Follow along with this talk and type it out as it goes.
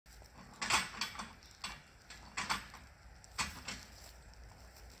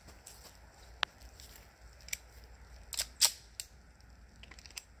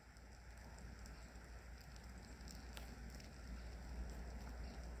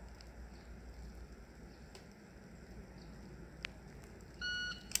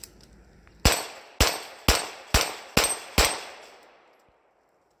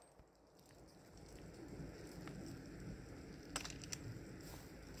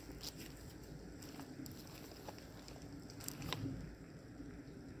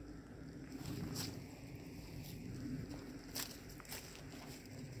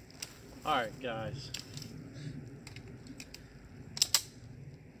Alright guys,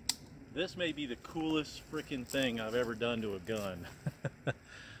 this may be the coolest freaking thing I've ever done to a gun.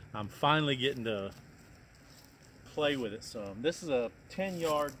 I'm finally getting to play with it some. This is a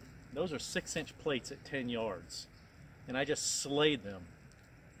 10-yard, those are 6-inch plates at 10 yards. And I just slayed them.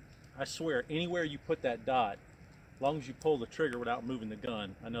 I swear, anywhere you put that dot, as long as you pull the trigger without moving the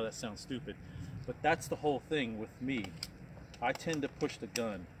gun, I know that sounds stupid, but that's the whole thing with me. I tend to push the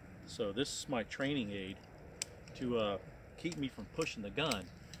gun. So this is my training aid to keep me from pushing the gun.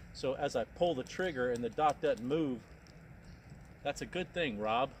 So as I pull the trigger and the dot doesn't move, that's a good thing,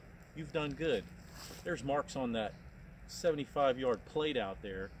 Rob. You've done good. There's marks on that 75-yard plate out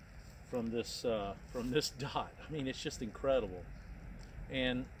there from this dot. I mean, it's just incredible.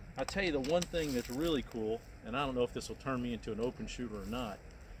 And I tell you, the one thing that's really cool, and I don't know if this will turn me into an open shooter or not,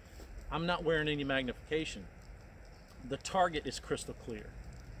 I'm not wearing any magnification. The target is crystal clear.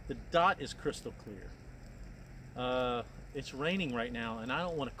 The dot is crystal clear. It's raining right now and I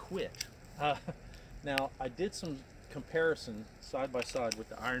don't want to quit. Now I did some comparison side by side with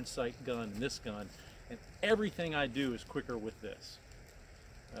the iron sight gun and this gun, and everything I do is quicker with this.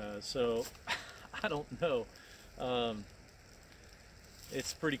 So I don't know.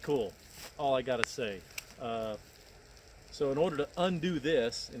 It's pretty cool, all I gotta say. So in order to undo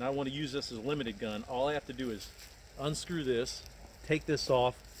this, and I want to use this as a limited gun, all I have to do is unscrew this, take this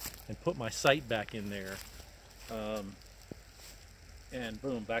off, and put my sight back in there. And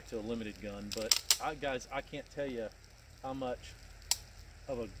boom, back to a limited gun. But guys, I can't tell you how much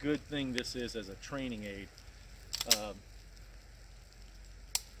of a good thing this is as a training aid.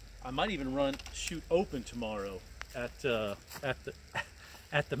 I might even shoot open tomorrow at the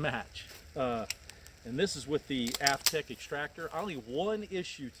match. And this is with the Aftec extractor. Only one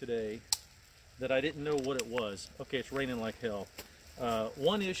issue today that I didn't know what it was. Okay, it's raining like hell.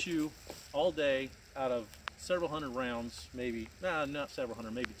 One issue all day out of several hundred rounds, maybe, not several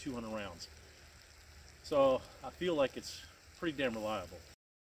hundred, maybe 200 rounds. So I feel like it's pretty damn reliable.